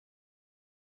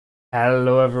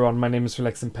Hello everyone, my name is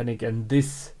Relax and Panic and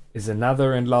this is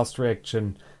another and last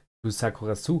reaction to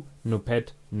Sakurasou no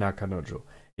Pet na Kanojo.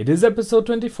 It is episode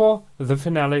 24, the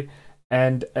finale,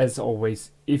 and as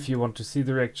always, if you want to see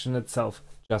the reaction itself,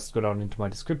 just go down into my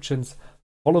descriptions,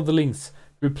 follow the links,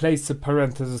 replace the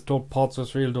parentheses dot parts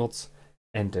with real dots,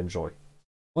 and enjoy.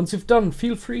 Once you've done,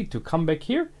 feel free to come back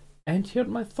here and hear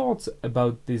my thoughts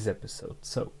about this episode.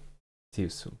 So, see you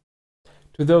soon.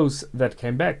 To those that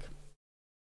came back,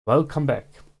 welcome back.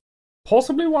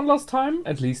 Possibly one last time,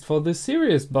 at least for this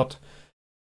series, but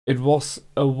it was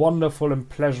a wonderful and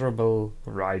pleasurable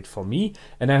ride for me,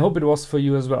 and I hope it was for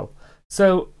you as well.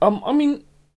 So,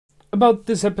 about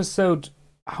this episode,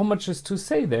 how much is to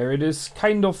say there? It is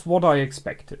kind of what I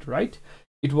expected, right?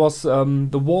 It was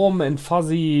the warm and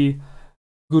fuzzy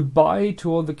goodbye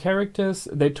to all the characters.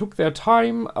 They took their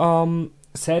time.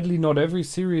 Sadly, not every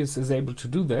series is able to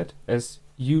do that, as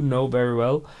you know very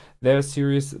well. There are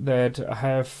series that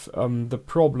have the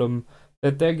problem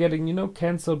that they're getting,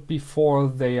 cancelled before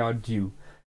they are due.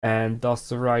 And thus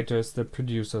the writers, the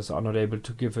producers are not able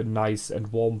to give a nice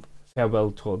and warm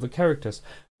farewell to all the characters,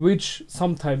 which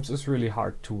sometimes is really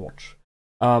hard to watch.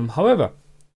 However,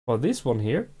 for this one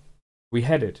here, we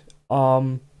had it.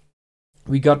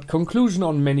 We got conclusion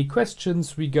on many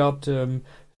questions, we got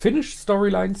finished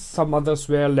storylines, some others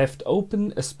were left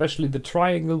open, especially the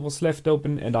triangle was left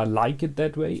open, and I like it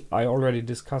that way. I already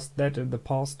discussed that in the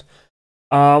past.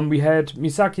 We had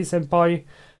Misaki-senpai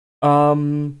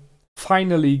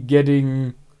finally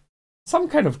getting some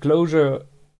kind of closure.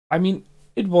 I mean,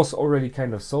 it was already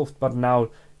kind of solved, but now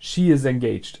she is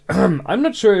engaged. I'm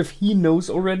not sure if he knows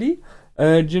already.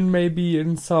 Jin may be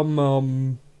in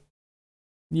some,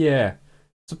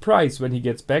 surprise when he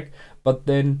gets back, but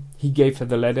then he gave her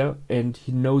the letter and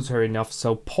he knows her enough,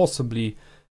 so possibly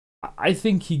I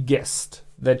think he guessed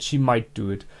that she might do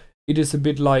it. It is a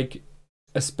bit like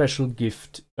a special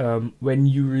gift. When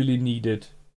you really need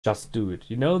it, just do it,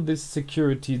 this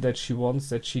security that she wants,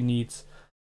 that she needs.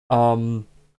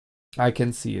 I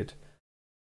can see it.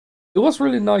 It was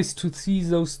really nice to see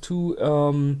those two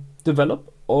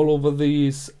develop all over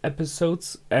these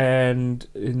episodes, and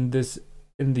in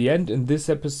the end, in this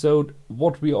episode,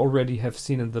 what we already have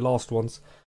seen in the last ones,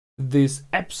 this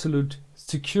absolute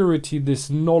security, this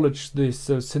knowledge, this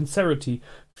sincerity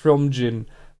from Jin,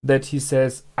 that he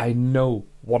says, I know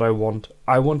what I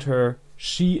want her,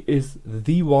 she is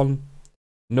the one,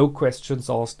 no questions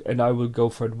asked, and I will go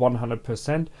for it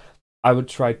 100%. I will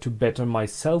try to better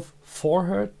myself for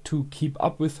her, to keep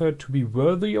up with her, to be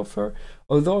worthy of her,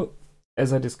 although,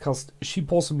 as I discussed, she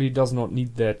possibly does not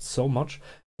need that so much.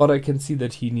 But I can see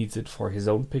that he needs it for his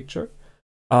own picture.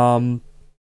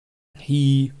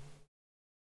 He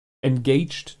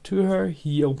engaged to her.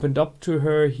 He opened up to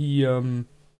her. He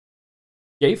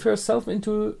gave himself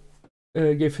into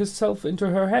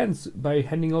her hands by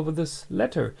handing over this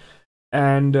letter,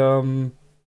 and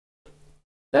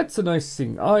that's a nice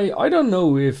thing. I don't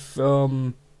know if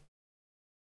I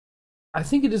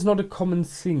think it is not a common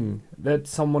thing that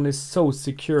someone is so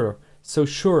secure, so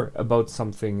sure about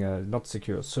something, not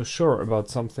secure, so sure about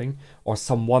something, or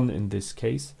someone in this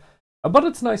case. But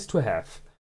it's nice to have.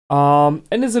 And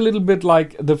it's a little bit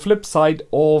like the flip side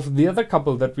of the other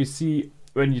couple that we see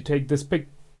when you take this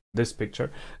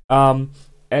picture.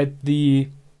 At the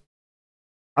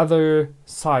other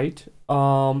side,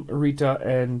 Rita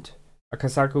and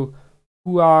Akasaku,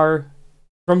 who are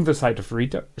from the side of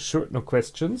Rita, sure, no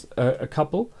questions, a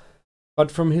couple. But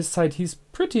from his side, he's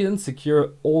pretty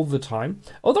insecure all the time.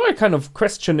 Although I kind of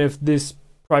question if this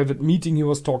private meeting he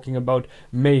was talking about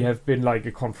may have been like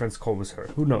a conference call with her.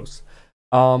 Who knows?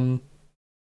 But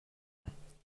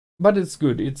it's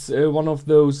good. It's one of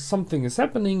those, something is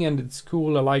happening and it's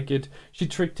cool. I like it. She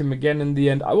tricked him again in the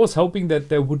end. I was hoping that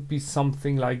there would be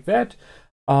something like that.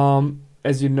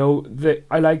 As you know,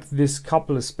 I like this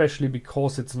couple especially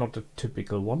because it's not a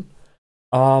typical one.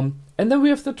 And then we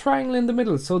have the triangle in the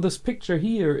middle, so this picture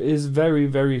here is very,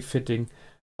 very fitting,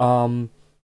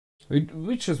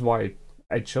 which is why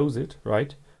I chose it,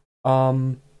 right?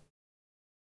 Ayama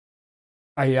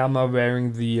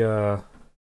wearing the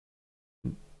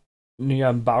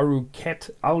Nyambaru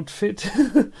cat outfit.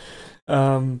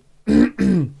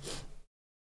 It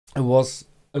was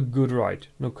a good ride,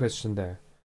 no question there.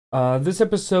 This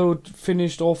episode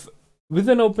finished off with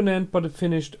an open end, but it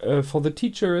finished for the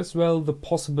teacher as well, the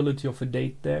possibility of a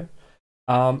date there.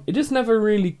 It is never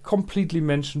really completely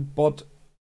mentioned, but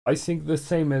I think the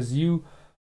same as you,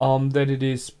 that it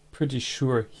is pretty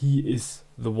sure he is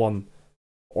the one,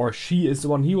 or she is the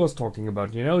one he was talking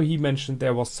about. He mentioned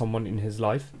there was someone in his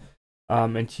life,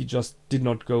 and he just did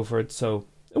not go for it, so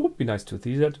it would be nice to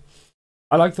see that.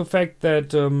 I like the fact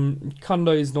that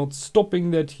Kanda is not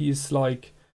stopping, that he's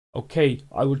like, okay,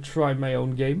 I will try my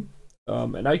own game,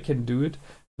 and I can do it.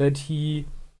 That he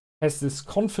has this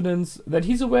confidence, that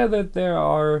he's aware that there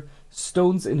are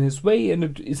stones in his way and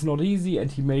it is not easy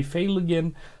and he may fail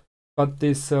again. But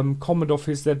this comment of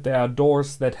his that there are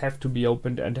doors that have to be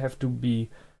opened and have to be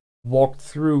walked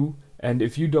through, and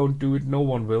if you don't do it, no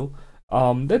one will.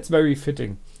 That's very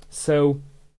fitting. So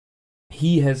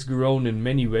he has grown in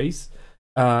many ways,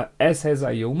 as has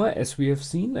Ayoma, as we have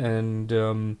seen, and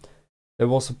there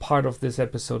was a part of this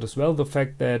episode as well, the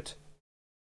fact that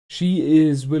she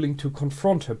is willing to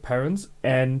confront her parents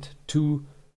and to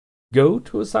go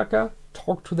to Osaka,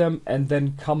 talk to them, and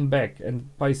then come back,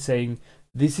 and by saying,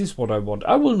 this is what I want.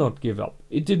 I will not give up.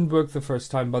 It didn't work the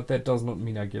first time, but that does not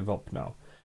mean I give up now.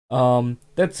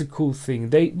 That's a cool thing.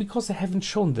 Because they haven't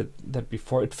shown that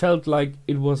before. It felt like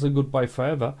it was a goodbye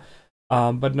forever.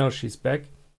 But now she's back.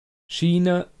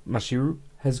 Shiina Mashiru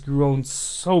has grown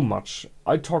so much.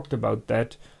 I talked about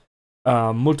that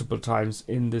multiple times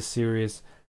in this series.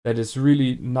 That is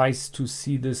really nice to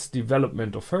see this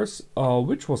development of hers,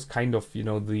 which was kind of,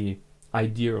 the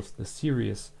idea of the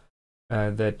series.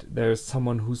 That there's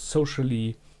someone who's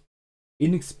socially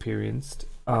inexperienced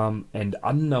and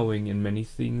unknowing in many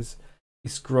things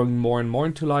is growing more and more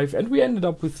into life, and we ended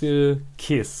up with a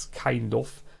kiss, kind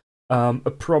of, a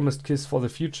promised kiss for the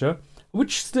future,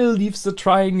 which still leaves the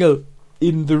triangle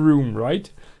in the room,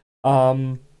 right?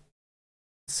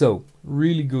 So,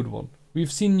 really good one.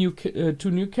 We've seen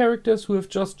two new characters who have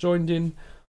just joined in,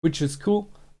 which is cool.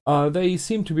 They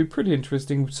seem to be pretty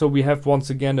interesting. So we have once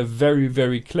again a very,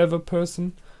 very clever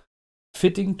person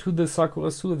fitting to the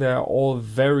Sakurasou. They are all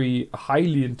very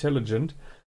highly intelligent.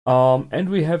 And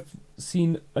we have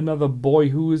seen another boy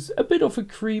who is a bit of a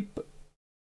creep,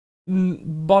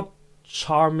 but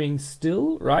charming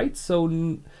still, right? So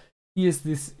he is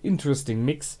this interesting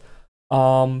mix.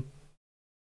 So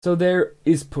there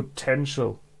is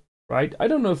potential, right? I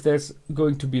don't know if there's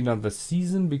going to be another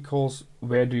season, because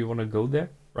where do you want to go there?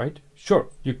 Right? Sure,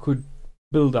 you could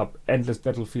build up endless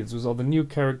battlefields with all the new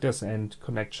characters and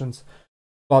connections,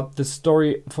 but the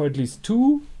story for at least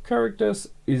 2 characters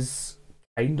is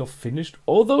kind of finished,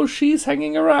 although she's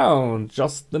hanging around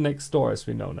just the next door, as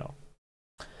we know now.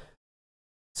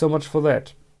 So much for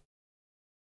that.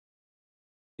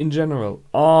 In general,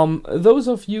 those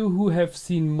of you who have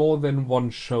seen more than one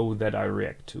show that I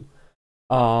react to,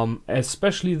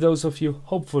 especially those of you,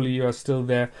 hopefully you are still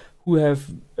there, who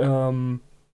have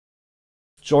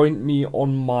joined me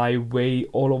on my way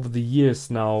all over the years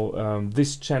now,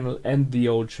 this channel and the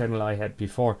old channel I had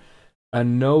before,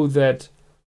 and know that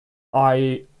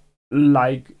I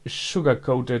like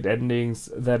sugar-coated endings,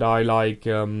 that I like,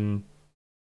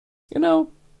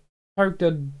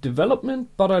 character development,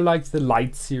 but I like the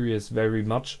light series very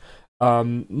much.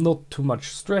 Not too much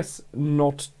stress,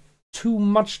 not too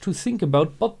much to think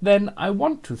about, but then I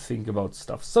want to think about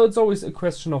stuff. So it's always a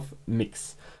question of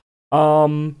mix.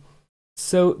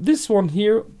 So this one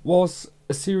here was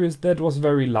a series that was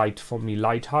very light for me,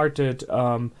 light-hearted,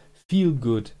 feel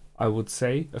good, I would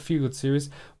say, a feel good series,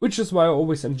 which is why I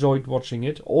always enjoyed watching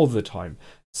it all the time.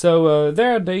 So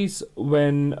there are days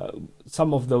when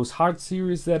some of those hard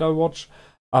series that I watch,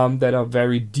 that are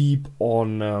very deep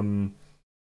on,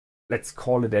 let's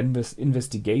call it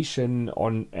investigation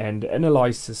on and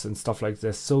analysis and stuff like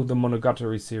this. So the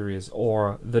Monogatari series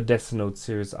or the Death Note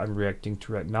series I'm reacting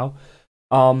to right now.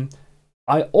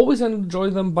 I always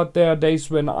enjoy them, but there are days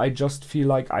when I just feel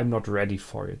like I'm not ready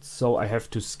for it, so I have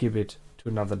to skip it to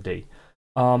another day.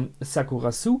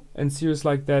 Sakurasou and series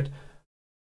like that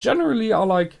generally are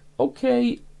like,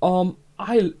 okay,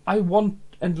 I want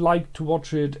and like to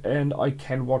watch it, and I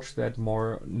can watch that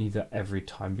more neither every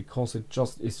time, because it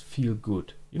just is feel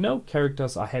good.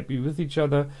 Characters are happy with each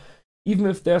other, even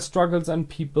if there are struggles and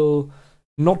people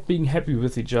not being happy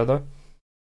with each other,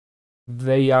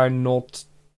 they are not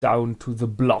down to the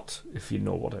blood, if you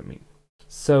know what I mean.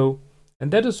 So, and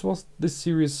that is what this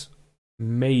series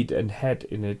made and had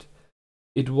in it.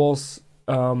 It was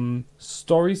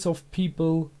stories of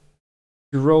people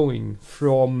growing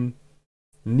from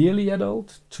nearly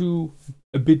adult to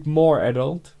a bit more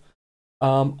adult.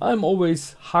 I'm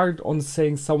always hard on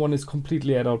saying someone is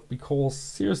completely adult, because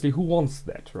seriously, who wants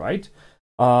that, right?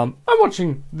 I'm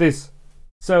watching this,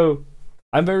 so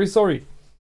I'm very sorry.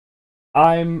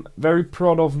 I'm very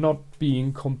proud of not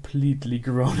being completely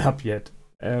grown up yet,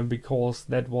 because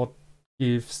that's what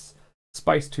gives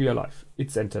spice to your life.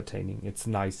 It's entertaining, it's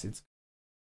nice,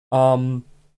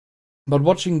 but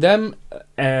watching them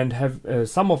and have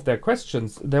some of their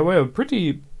questions, there were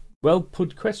pretty well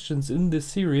put questions in this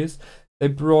series. They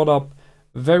brought up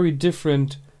very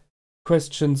different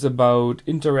questions about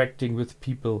interacting with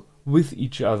people, with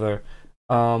each other,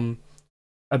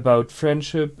 about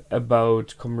friendship,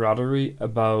 about camaraderie,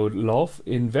 about love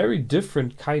in very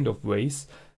different kind of ways.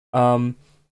 It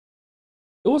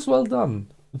was well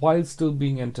done while still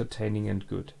being entertaining and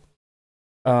good.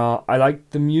 I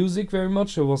liked the music very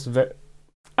much. It was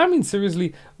I mean,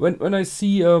 seriously, when I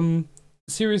see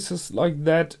series like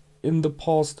that in the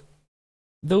past,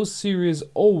 those series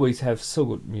always have so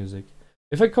good music.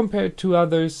 If I compare it to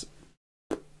others,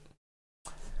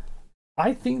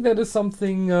 I think that is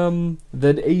something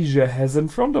that Asia has in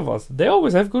front of us. They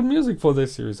always have good music for their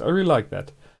series. I really like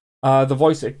that. The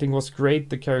voice acting was great.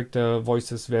 The character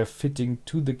voices were fitting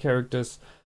to the characters.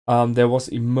 There was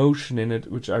emotion in it,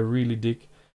 which I really dig.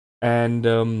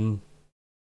 And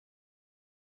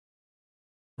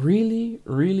really,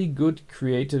 really good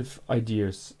creative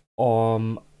ideas.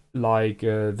 Like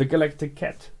the Galactic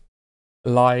Cat.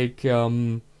 Like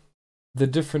the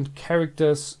different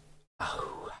characters,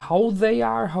 how they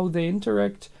are, how they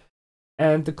interact,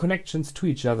 and the connections to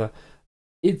each other.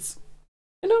 It's,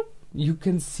 you know, you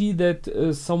can see that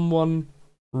someone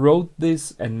wrote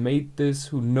this and made this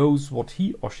who knows what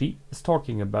he or she is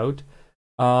talking about.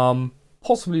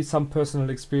 Possibly some personal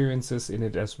experiences in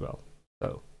it as well.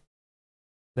 So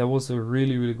that was a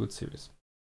really, really good series.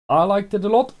 I liked it a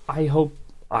lot. I hope,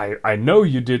 I know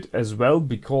you did as well,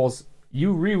 because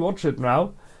you rewatch it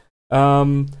now.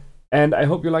 And I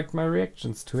hope you liked my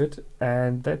reactions to it.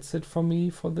 And that's it from me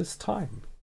for this time.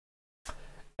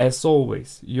 As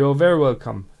always, you're very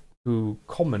welcome to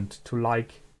comment, to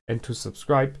like, and to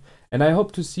subscribe. And I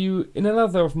hope to see you in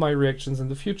another of my reactions in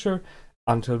the future.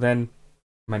 Until then,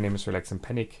 my name is Relax and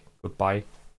Panic. Goodbye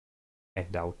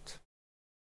and out.